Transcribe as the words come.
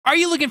Are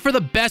you looking for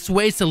the best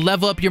ways to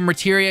level up your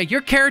materia,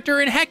 your character,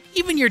 and heck,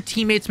 even your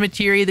teammates'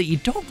 materia that you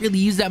don't really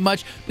use that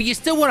much, but you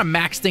still want to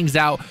max things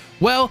out?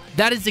 Well,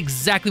 that is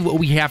exactly what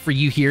we have for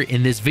you here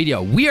in this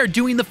video. We are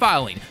doing the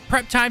following: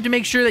 prep time to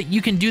make sure that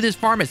you can do this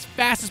farm as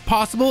fast as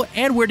possible,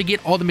 and where to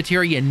get all the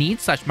materia you need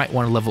 / might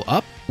want to level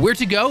up, where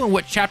to go and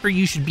what chapter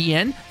you should be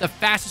in, the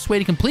fastest way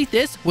to complete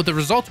this, what the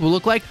results will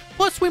look like,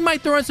 plus we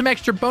might throw in some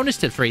extra bonus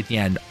tips right at the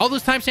end. All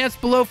those timestamps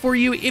below for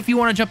you if you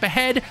want to jump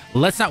ahead.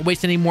 Let's not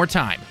waste any more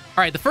time.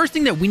 All right, the first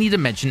thing that we need to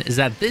mention is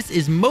that this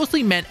is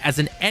mostly meant as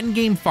an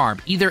endgame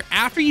farm, either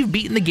after you've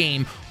beaten the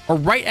game or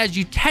right as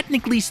you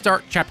technically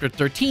start chapter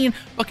 13,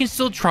 but can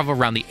still travel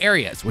around the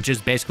areas, which is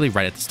basically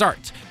right at the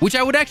start. Which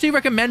I would actually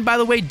recommend, by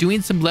the way,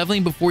 doing some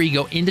leveling before you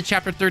go into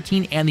chapter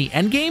 13 and the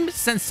endgame,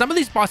 since some of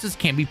these bosses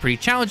can be pretty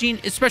challenging,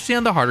 especially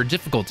on the harder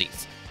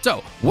difficulties.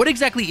 So, what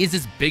exactly is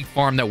this big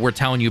farm that we're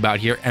telling you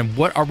about here, and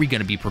what are we going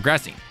to be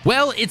progressing?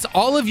 Well, it's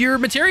all of your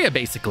materia,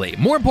 basically.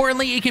 More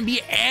importantly, it can be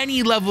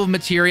any level of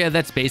materia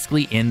that's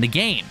basically in the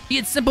game. Be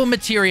it simple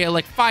materia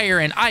like fire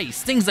and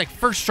ice, things like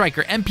first strike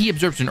or MP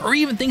absorption, or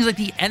even things like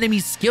the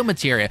enemy's skill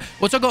materia,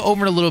 which I'll go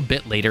over in a little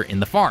bit later in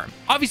the farm.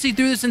 Obviously,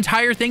 through this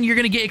entire thing, you're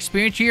going to get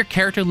experience for your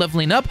character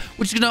leveling up,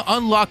 which is going to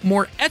unlock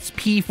more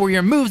SP for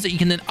your moves that you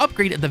can then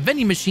upgrade at the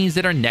vending machines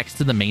that are next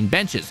to the main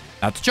benches.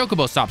 Not the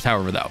chocobo stops,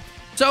 however, though.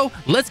 So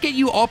let's get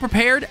you all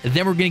prepared,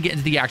 then we're going to get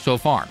into the actual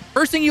farm.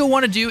 First thing you'll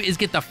want to do is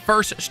get the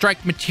first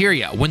strike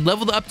materia. When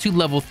leveled up to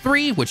level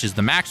 3, which is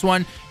the max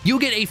one, you'll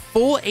get a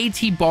full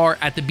AT bar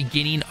at the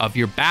beginning of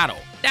your battle.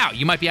 Now,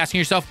 you might be asking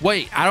yourself,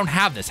 wait, I don't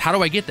have this. How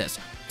do I get this?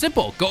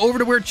 Simple. Go over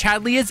to where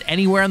Chadley is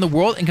anywhere in the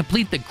world and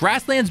complete the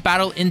Grasslands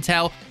Battle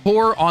Intel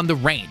Pour on the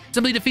Rain.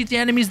 Simply defeat the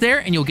enemies there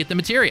and you'll get the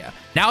materia.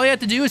 Now all you have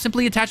to do is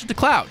simply attach it to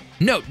Cloud.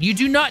 Note, you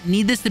do not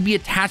need this to be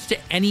attached to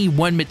any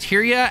one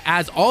materia,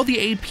 as all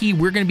the AP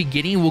we're going to be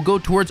getting will go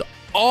towards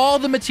all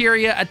the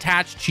materia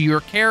attached to your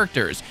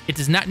characters. It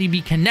does not need to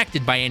be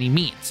connected by any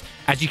means.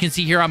 As you can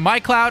see here on my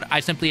Cloud,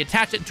 I simply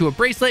attach it to a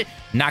bracelet,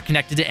 not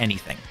connected to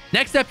anything.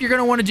 Next step you're going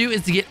to want to do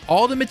is to get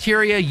all the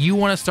materia you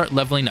want to start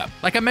leveling up.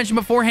 Like I mentioned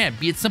beforehand,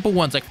 be it simple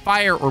ones like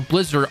fire or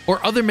blizzard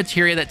or other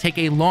materia that take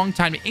a long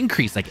time to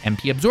increase, like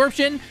MP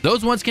absorption,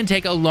 those ones can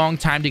take a long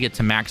time to get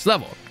to max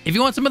level. If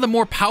you want some of the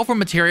more powerful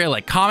materia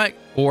like Comet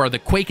or the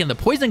Quake and the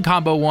Poison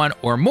combo one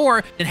or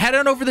more, then head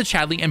on over to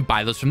Chadley and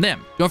buy those from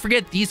them. Don't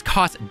forget, these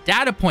cost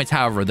data points,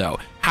 however, though.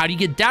 How do you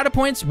get data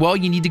points? Well,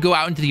 you need to go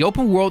out into the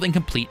open world and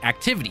complete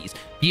activities,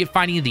 be it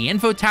finding the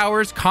info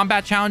towers,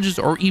 combat challenges,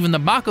 or even the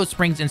Mako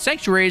Springs and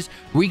sanctuaries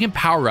where you can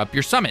power up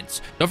your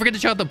summons. Don't forget to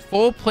check out the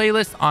full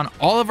playlist on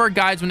all of our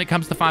guides when it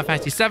comes to Final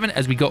Fantasy VII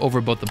as we go over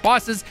both the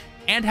bosses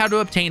and how to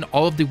obtain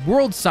all of the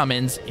world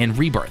summons in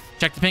Rebirth.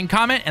 Check the pinned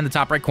comment in the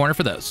top right corner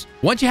for those.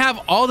 Once you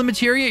have all the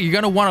materia you're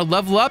going to want to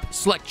level up,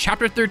 select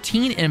chapter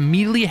 13 and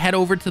immediately head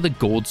over to the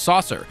Gold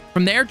Saucer.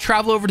 From there,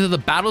 travel over to the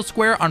Battle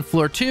Square on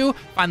floor 2,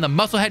 find the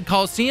Musclehead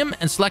Coliseum,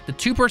 and select the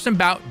 2-person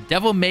bout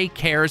Devil May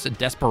Care's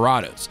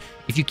Desperados.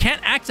 If you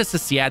can't access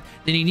this yet,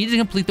 then you need to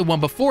complete the one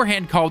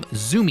beforehand called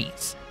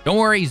Zoomies. Don't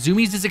worry,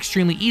 Zoomies is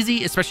extremely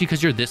easy, especially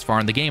because you're this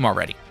far in the game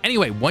already.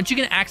 Anyway, once you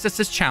can access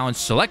this challenge,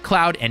 select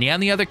Cloud and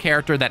any other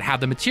character that have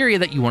the materia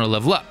that you want to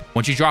level up.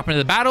 Once you drop into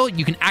the battle,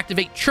 you can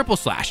activate Triple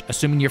Slash,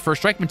 assuming your first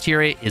strike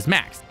materia is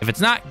maxed. If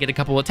it's not, get a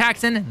couple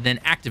attacks in,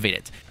 then activate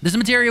it. This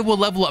materia will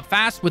level up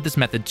fast with this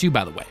method too,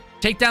 by the way.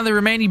 Take down the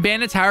remaining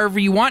bandits however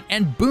you want,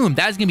 and boom,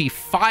 that is going to be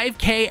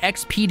 5k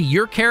XP to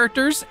your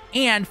characters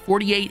and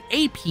 48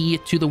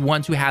 AP to the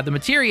ones who have the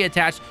materia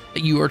attached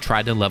that you are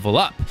trying to level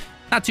up.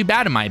 Not too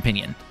bad in my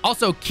opinion.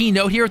 Also, key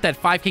note here with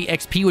that 5k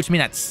XP, which may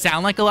not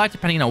sound like a lot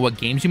depending on what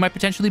games you might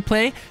potentially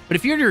play, but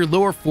if you're in your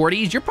lower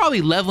 40s, you're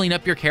probably leveling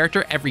up your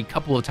character every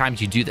couple of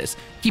times you do this.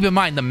 Keep in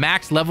mind, the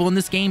max level in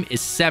this game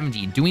is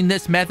 70. Doing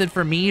this method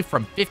for me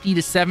from 50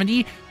 to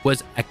 70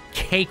 was a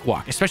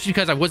cakewalk, especially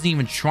because I wasn't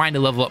even trying to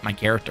level up my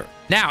character.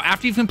 Now,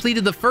 after you've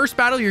completed the first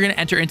battle, you're going to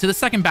enter into the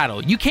second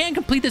battle. You can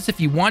complete this if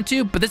you want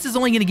to, but this is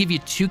only going to give you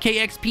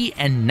 2k XP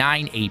and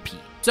 9 AP.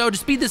 So to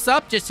speed this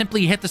up, just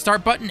simply hit the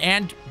start button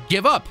and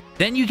give up.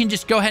 Then you can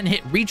just go ahead and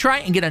hit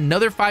retry and get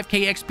another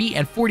 5k XP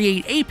and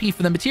 48 AP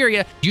for the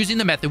materia using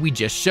the method we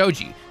just showed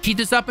you. Keep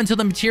this up until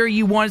the materia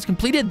you want is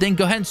completed, then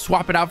go ahead and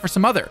swap it out for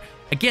some other.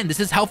 Again, this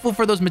is helpful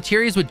for those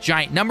materials with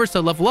giant numbers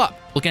to level up.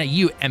 Looking at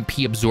you,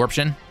 MP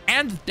absorption.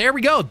 And there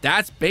we go.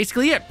 That's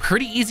basically it.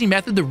 Pretty easy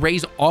method to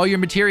raise all your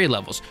materia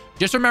levels.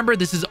 Just remember,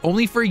 this is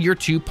only for your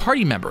 2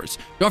 party members.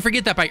 Don't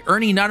forget that by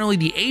earning not only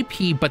the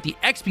AP, but the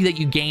XP that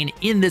you gain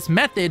in this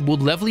method will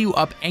level you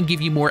up and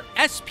give you more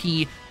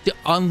SP to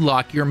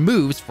unlock your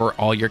moves for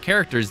all your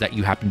characters that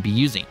you happen to be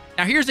using.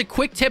 Now here's a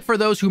quick tip for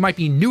those who might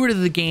be newer to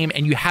the game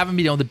and you haven't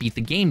been able to beat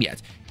the game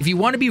yet. If you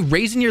want to be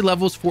raising your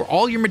levels for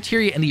all your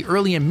materia in the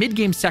early and mid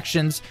game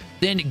sections,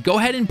 then go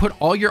ahead and put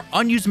all your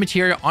unused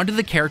materia onto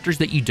the characters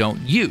that you don't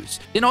use.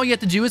 Then all you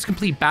have to do is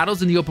complete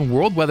battles in the open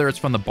world, whether it's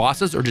from the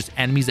bosses or just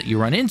enemies that you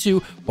run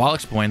into while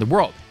exploring the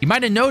world. You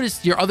might have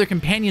noticed your other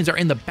companions are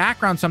in the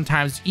background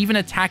sometimes, even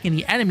attacking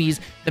the enemies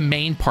the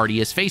main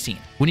party is facing.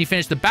 When you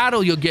finish the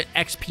battle, you'll get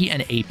XP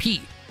and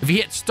AP. If you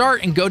hit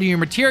start and go to your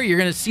materia, you're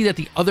going to see that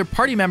the other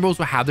party members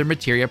will have their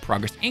materia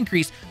progress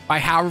increase by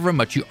however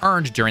much you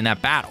earned during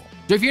that battle.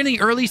 So if you're in the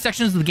early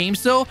sections of the game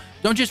still,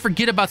 don't just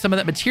forget about some of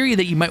that materia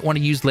that you might want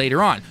to use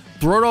later on.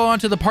 Throw it all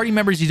onto the party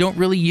members you don't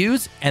really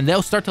use, and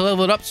they'll start to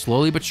level it up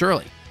slowly but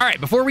surely. All right,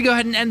 before we go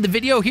ahead and end the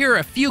video, here are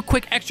a few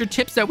quick extra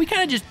tips that we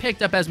kind of just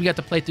picked up as we got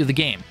to play through the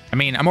game. I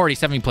mean, I'm already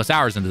 70 plus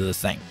hours into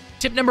this thing.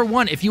 Tip number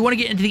 1, if you want to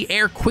get into the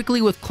air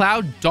quickly with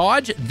Cloud,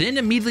 dodge, then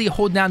immediately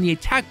hold down the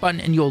attack button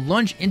and you'll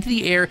lunge into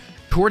the air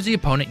towards the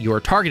opponent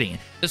you're targeting.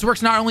 This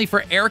works not only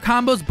for air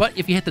combos, but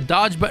if you hit the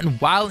dodge button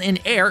while in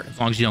air, as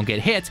long as you don't get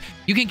hit,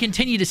 you can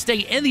continue to stay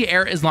in the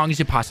air as long as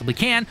you possibly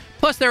can.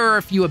 Plus, there are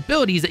a few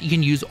abilities that you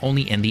can use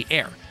only in the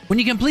air. When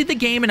you complete the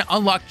game and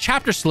unlock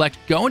chapter select,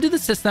 go into the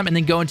system and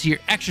then go into your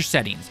extra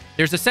settings.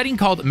 There's a setting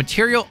called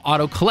material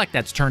auto collect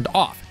that's turned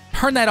off.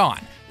 Turn that on.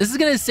 This is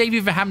going to save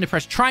you from having to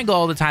press triangle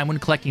all the time when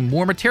collecting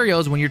more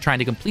materials when you're trying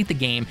to complete the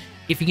game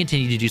if you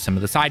continue to do some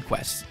of the side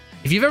quests.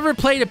 If you've ever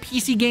played a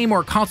PC game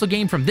or a console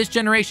game from this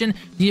generation,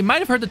 you might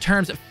have heard the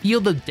terms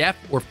field of depth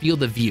or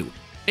field of view.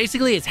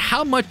 Basically, it's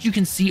how much you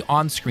can see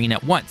on screen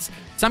at once.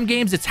 Some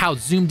games, it's how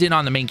zoomed in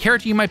on the main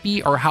character you might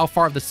be or how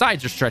far the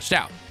sides are stretched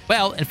out.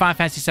 Well, in Final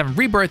Fantasy VII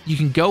Rebirth, you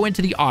can go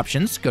into the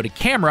options, go to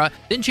camera,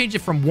 then change it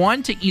from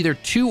 1 to either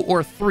 2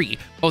 or 3,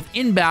 both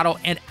in battle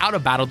and out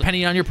of battle,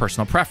 depending on your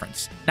personal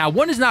preference. Now,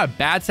 1 is not a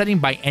bad setting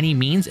by any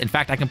means. In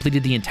fact, I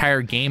completed the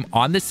entire game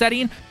on this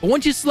setting, but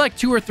once you select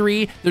 2 or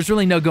 3, there's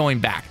really no going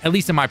back, at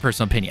least in my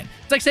personal opinion.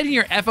 It's like setting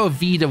your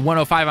FOV to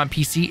 105 on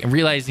PC and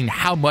realizing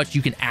how much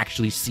you can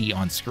actually see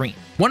on screen.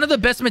 One of the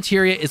best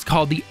materia is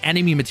called the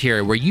enemy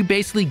materia, where you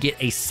basically get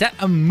a set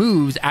of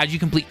moves as you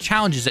complete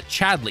challenges at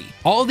Chadley.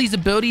 All of these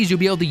abilities you'll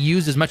be able to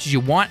use as much as you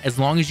want as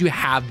long as you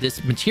have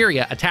this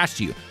materia attached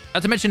to you.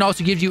 Not to mention, it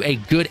also gives you a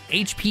good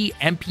HP,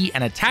 MP,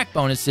 and attack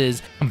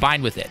bonuses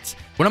combined with it.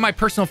 One of my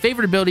personal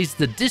favorite abilities is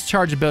the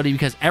discharge ability,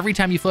 because every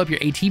time you fill up your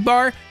AT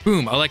bar,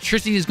 boom,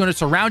 electricity is going to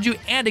surround you,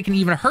 and it can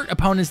even hurt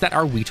opponents that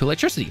are weak to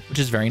electricity, which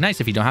is very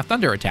nice if you don't have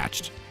thunder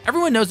attached.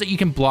 Everyone knows that you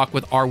can block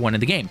with R1 in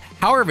the game.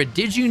 However,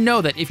 did you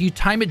know that if you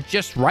time it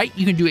just right,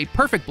 you can do a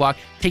perfect block,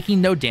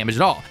 taking no damage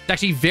at all? It's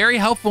actually very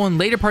helpful in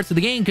later parts of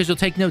the game because you'll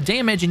take no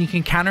damage and you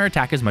can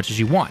counterattack as much as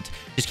you want.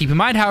 Just keep in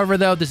mind, however,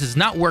 though, this does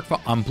not work for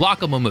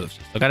unblockable moves,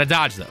 so gotta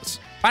dodge those.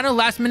 Final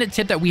last minute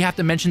tip that we have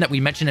to mention that we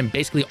mentioned in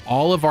basically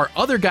all of our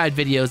other guide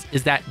videos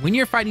is that when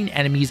you're fighting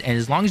enemies, and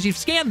as long as you've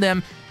scanned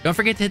them, don't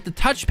forget to hit the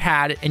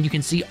touchpad and you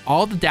can see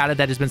all the data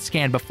that has been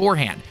scanned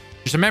beforehand.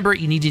 Just remember,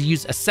 you need to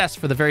use assess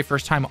for the very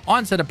first time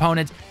on said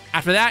opponent.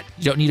 After that,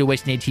 you don't need to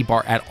waste an AT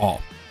bar at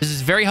all. This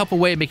is a very helpful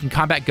way of making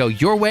combat go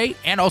your way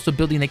and also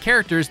building the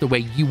characters the way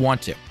you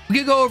want to. We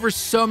could go over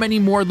so many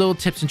more little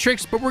tips and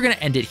tricks, but we're going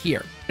to end it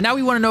here. But now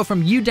we want to know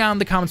from you down in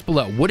the comments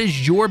below, what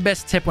is your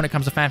best tip when it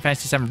comes to Final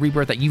Fantasy VII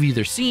Rebirth that you've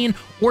either seen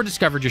or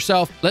discovered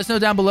yourself? Let us know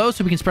down below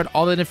so we can spread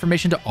all that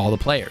information to all the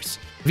players.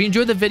 If you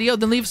enjoyed the video,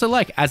 then leave us a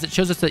like, as it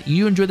shows us that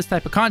you enjoy this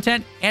type of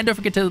content, and don't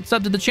forget to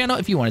sub to the channel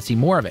if you want to see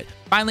more of it.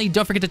 Finally,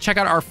 don't forget to check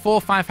out our full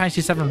Final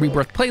Fantasy VII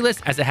Rebirth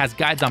playlist, as it has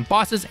guides on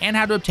bosses and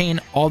how to obtain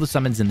all the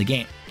summons in the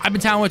game. I've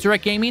been Talon with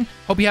Direct Gaming.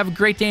 Hope you have a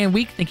great day and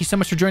week. Thank you so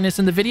much for joining us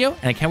in the video,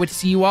 and I can't wait to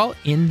see you all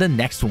in the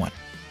next one.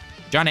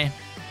 Johnny.